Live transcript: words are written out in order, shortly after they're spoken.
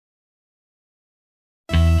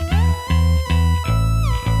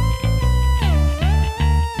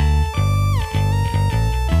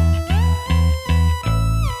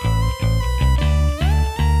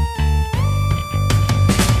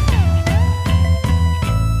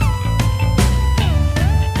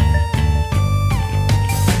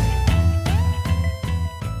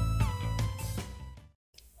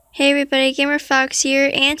Hey everybody, Gamer Fox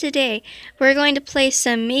here, and today we're going to play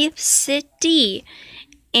some Meep City.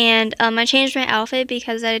 And I changed my outfit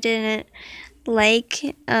because I didn't I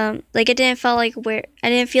didn't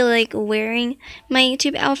feel like wearing my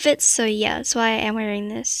YouTube outfits. So yeah, that's why I am wearing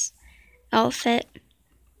this outfit.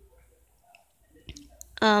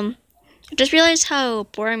 I just realized how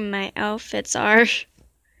boring my outfits are.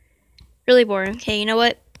 Really boring. Okay, you know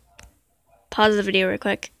what? Pause the video real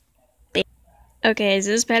quick. Okay, is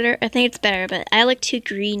this better? I think it's better, but I look too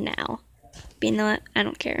green now. But you know what? I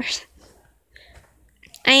don't care.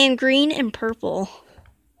 I am green and purple.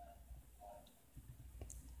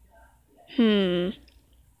 I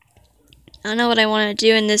don't know what I want to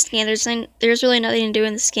do in this game. There's really nothing to do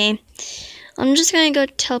in this game. I'm just gonna go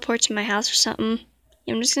teleport to my house or something.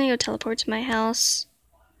 Yeah, I'm just gonna go teleport to my house.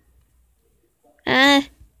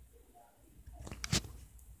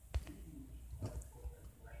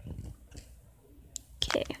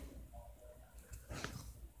 Okay.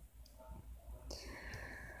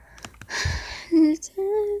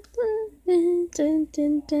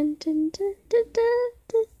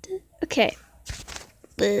 Okay.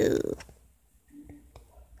 Boo.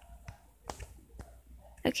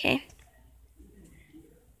 Okay.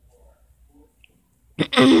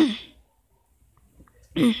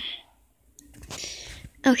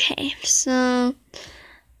 Okay, so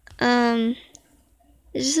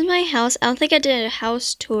this is my house. I don't think I did a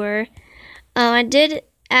house tour. I did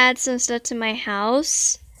add some stuff to my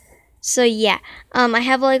house. So yeah, I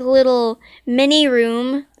have like a little mini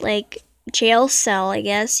room, like jail cell, I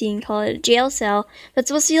guess you can call it a jail cell. But it's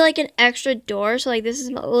supposed to be like an extra door, so like this is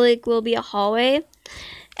like will be a hallway.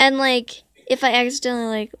 And like if I accidentally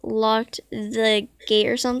like locked the gate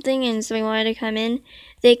or something and somebody wanted to come in,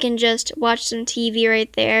 they can just watch some TV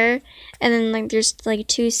right there. And then like there's like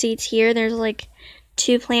 2 seats here. There's like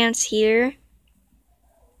 2 plants here.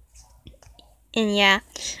 And yeah,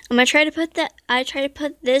 I try to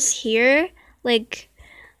put this here, like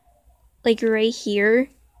right here,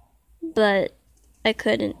 but I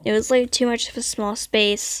couldn't. It was like too much of a small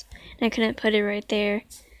space, and I couldn't put it right there.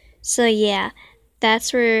 So yeah,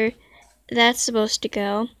 that's where that's supposed to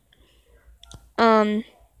go. I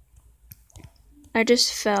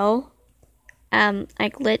just fell. I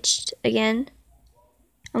glitched again.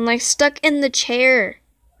 I'm like stuck in the chair.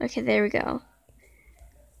 Okay, there we go.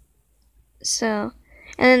 So,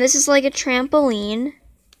 and then this is like a trampoline.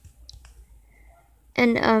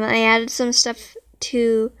 And I added some stuff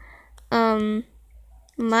to my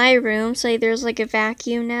room. So like, there's like a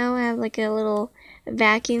vacuum now. I have like a little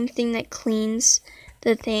vacuum thing that cleans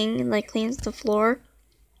the thing, like cleans the floor.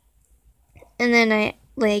 And then I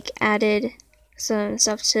like added some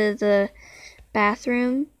stuff to the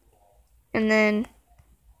bathroom. And then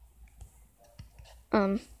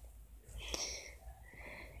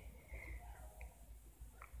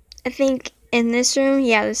I think in this room,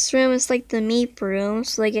 yeah, this room is like the Meep room.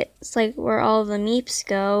 So like it's like where all the Meeps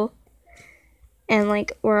go. And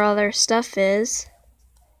like where all their stuff is.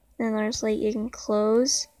 And there's like you can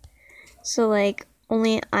close. So like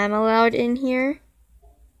only I'm allowed in here.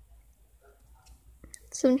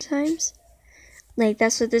 Sometimes. Like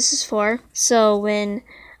that's what this is for. So when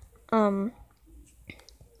I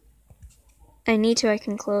need to, I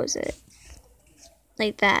can close it.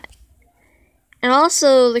 Like that. And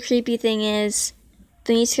also, the creepy thing is,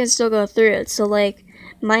 the Meeps can still go through it. So, like,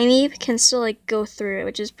 my Meep can still, like, go through it,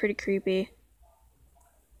 which is pretty creepy.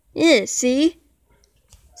 Yeah, see?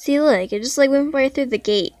 See, look, it just, like, went right through the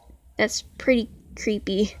gate. That's pretty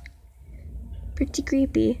creepy. Pretty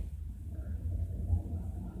creepy.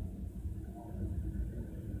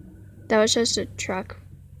 That was just a truck.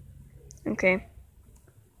 Okay.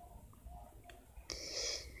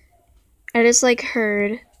 I just, like,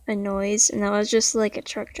 heard a noise, and that was just like a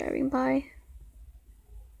truck driving by.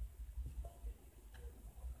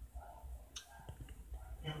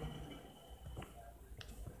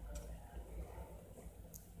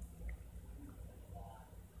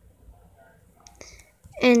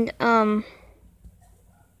 And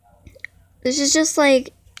this is just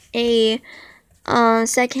like a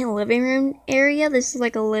second living room area. This is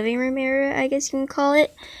like a living room area, I guess you can call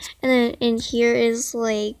it. And then in here is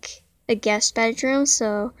like a guest bedroom.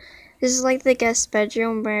 So this is like the guest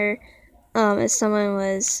bedroom where if someone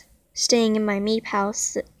was staying in my Meep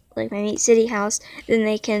house, like my Meep City house, then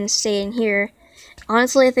they can stay in here.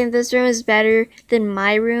 Honestly, I think this room is better than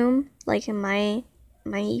my room, like in my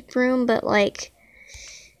Meep room, but like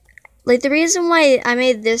the reason why I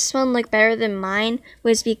made this one look better than mine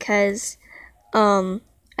was because I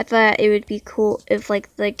thought it would be cool if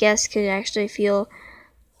like the guests could actually feel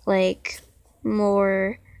like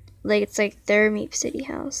more like it's like their Meep City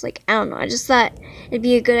house. Like, I don't know. I just thought it'd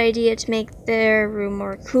be a good idea to make their room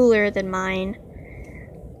more cooler than mine,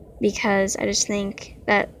 because I just think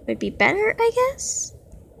that would be better, I guess.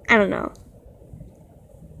 I don't know.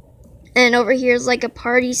 And over here is like a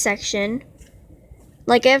party section.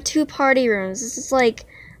 Like, I have 2 party rooms. This is like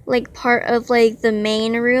part of like the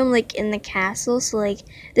main room, like in the castle. So like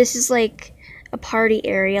this is like a party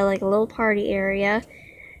area, like a little party area.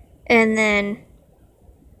 And then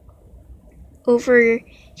over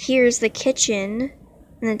here's the kitchen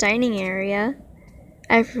and the dining area.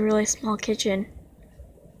 I have a really small kitchen.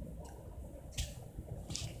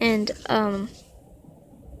 And I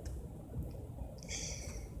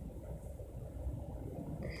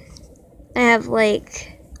have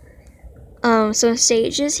like some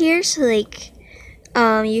stages here, so like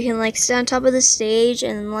you can like sit on top of the stage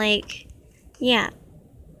and like, yeah.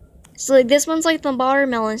 So like this one's like the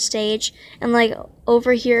watermelon stage, and like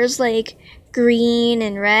over here is like green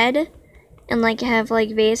and red, and like have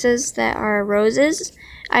like vases that are roses.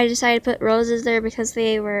 I decided to put roses there because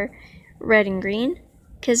they were red and green,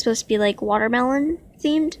 because it's supposed to be like watermelon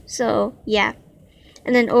themed. So yeah.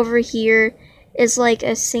 And then over here is like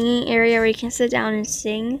a singing area where you can sit down and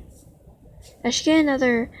sing. I should get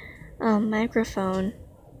another microphone,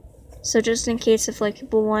 so just in case if like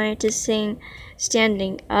people wanted to sing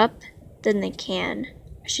standing up, then they can.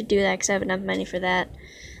 I should do that because I have enough money for that.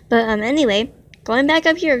 But anyway, going back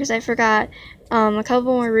up here because I forgot a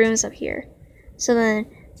couple more rooms up here. So then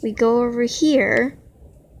we go over here,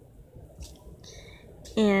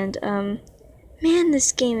 and man,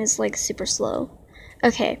 this game is like super slow.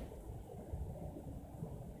 Okay,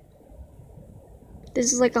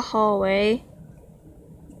 this is like a hallway.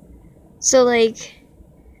 So like,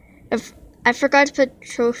 if I forgot to put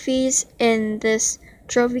trophies in this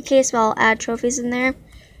trophy case, but I'll add trophies in there.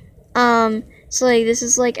 So like this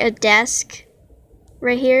is like a desk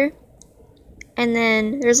right here, and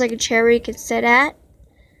then there's like a chair where you can sit at.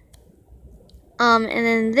 And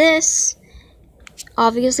then this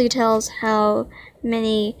obviously tells how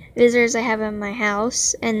many visitors I have in my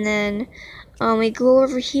house, and then we go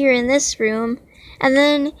over here in this room. And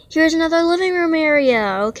then here's another living room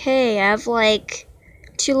area. Okay, I have like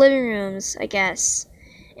 2 living rooms, I guess.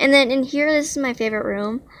 And then in here, this is my favorite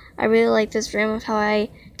room. I really like this room with how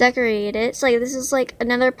I decorated it. So like this is like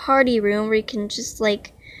another party room where you can just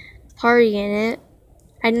like party in it.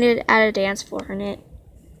 I need to add a dance floor in it.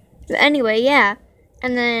 But anyway, yeah.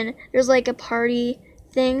 And then there's like a party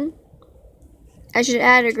thing. I should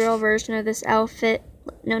add a girl version of this outfit.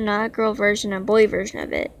 No, not a girl version, a boy version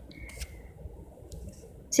of it.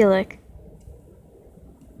 See, look.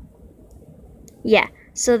 Yeah,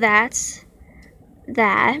 so that's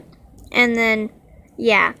that. And then,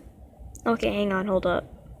 yeah. Okay, hang on, hold up.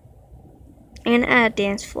 I'm gonna add a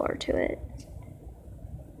dance floor to it.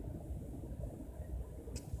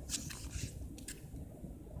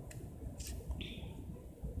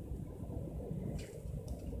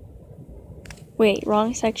 Wait,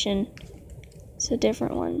 wrong section. It's a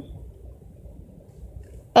different one.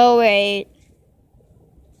 Oh, wait.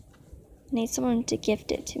 I need someone to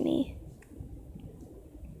gift it to me.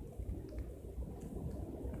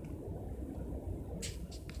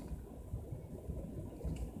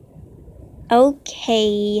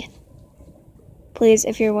 Okay. Please,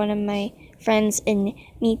 if you're one of my friends in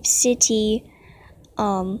Meep City,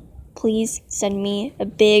 please send me a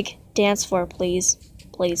big dance floor, please.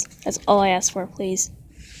 Please. That's all I ask for, please.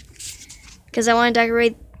 Because I want to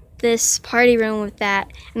decorate this party room with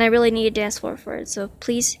that, and I really need a dance floor for it. So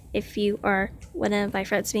please, if you are one of my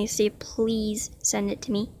friends in Meep City, please send it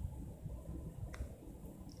to me.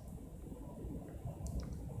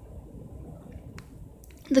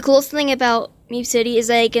 The coolest thing about Meep City is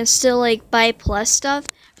that you can still like buy plus stuff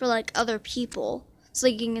for like other people. So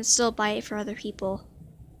like, you can still buy it for other people.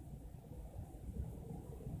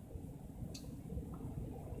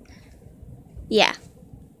 Yeah.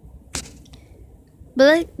 But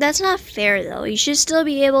like, that's not fair though. You should still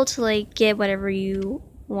be able to like get whatever you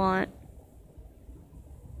want.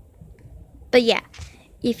 But yeah,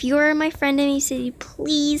 if you are my friend in Meep City,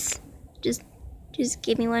 please just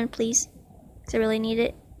give me one, please. Cause I really need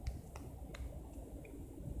it.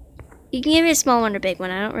 You can give me a small one or big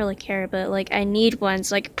one. I don't really care, but like I need one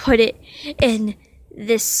so I can put it in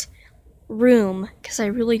this room because I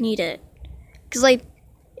really need it. Because like,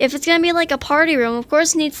 if it's gonna be like a party room, of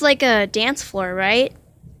course it needs like a dance floor, right?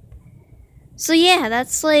 So yeah,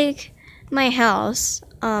 that's like my house.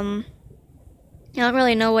 I don't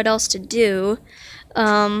really know what else to do.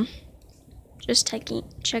 Just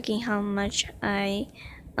checking how much I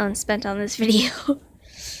spent on this video.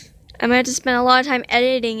 I'm gonna have to spend a lot of time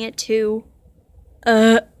editing it too.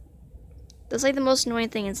 That's like the most annoying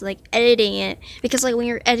thing is like editing it, because like when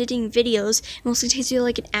you're editing videos, it mostly takes you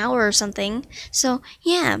like an hour or something. So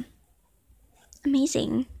yeah,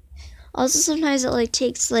 amazing. Also, sometimes it like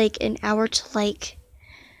takes like an hour to like,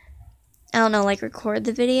 I don't know, like record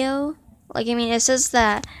the video. Like, I mean, it says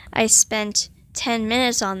that I spent 10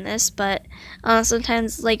 minutes on this, but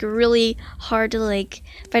sometimes it's like really hard to like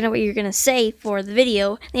find out what you're gonna say for the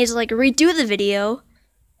video. And you have to like redo the video.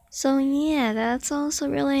 So yeah, that's also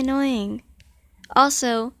really annoying.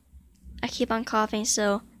 Also, I keep on coughing,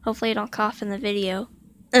 so hopefully I don't cough in the video.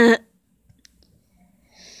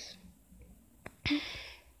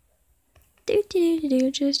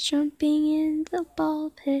 Just jumping in the ball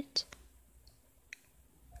pit.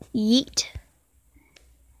 Yeet.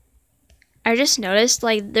 I just noticed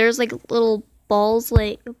like there's like little balls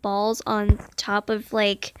on top of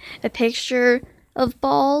like a picture of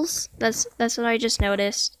balls. That's what I just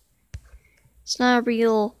noticed. It's not a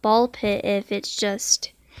real ball pit if it's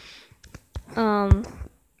just a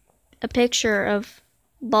picture of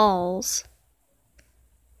balls.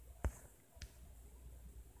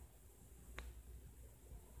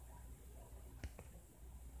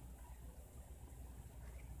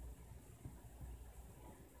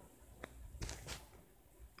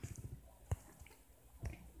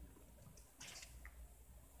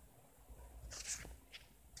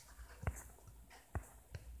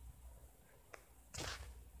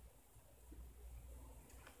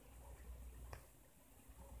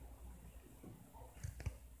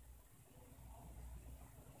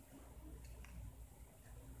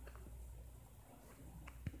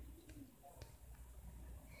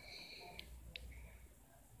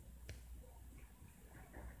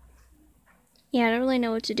 Yeah, I don't really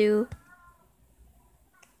know what to do.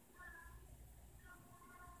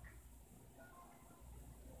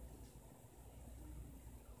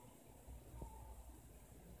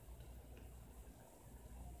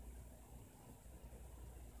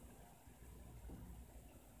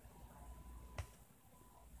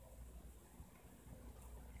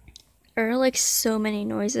 There are like so many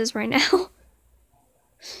noises right now.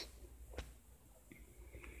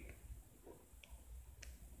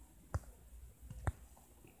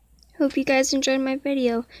 Hope you guys enjoyed my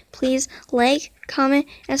video. Please like, comment,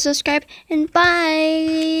 and subscribe, and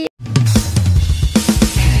bye!